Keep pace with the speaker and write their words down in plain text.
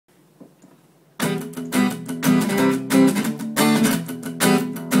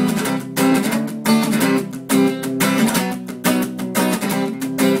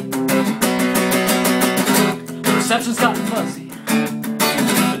Perception's gotten fuzzy,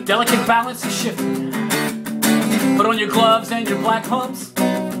 the delicate balance is shifting. Put on your gloves and your black pumps.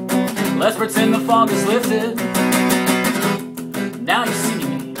 Let's pretend the fog is lifted. Now you see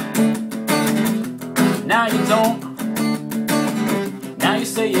me, now you don't. Now you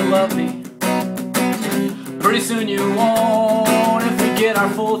say you love me, pretty soon you won't. If we get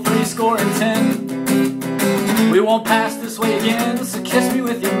our full 10. We won't pass this way again, so kiss me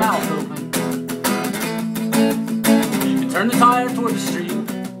with your mouth open. And turn the tire toward the street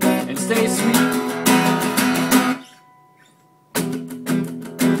and stay sweet.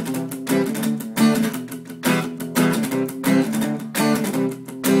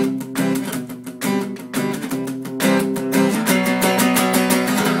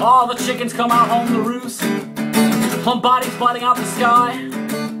 All the chickens come out home to roost, plump bodies blotting out the sky.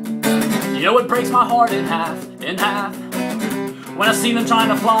 You know it breaks my heart in half, when I see them trying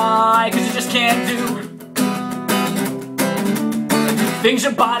to fly, 'cause you just can't do things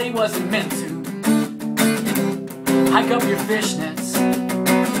your body wasn't meant to. Hike up your fishnets,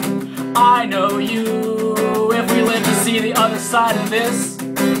 I know you. If we live to see the other side of this,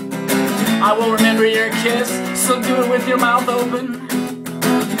 I will remember your kiss, so do it with your mouth open.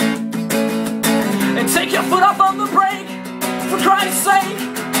 And take your foot off on the brake, for Christ's sake.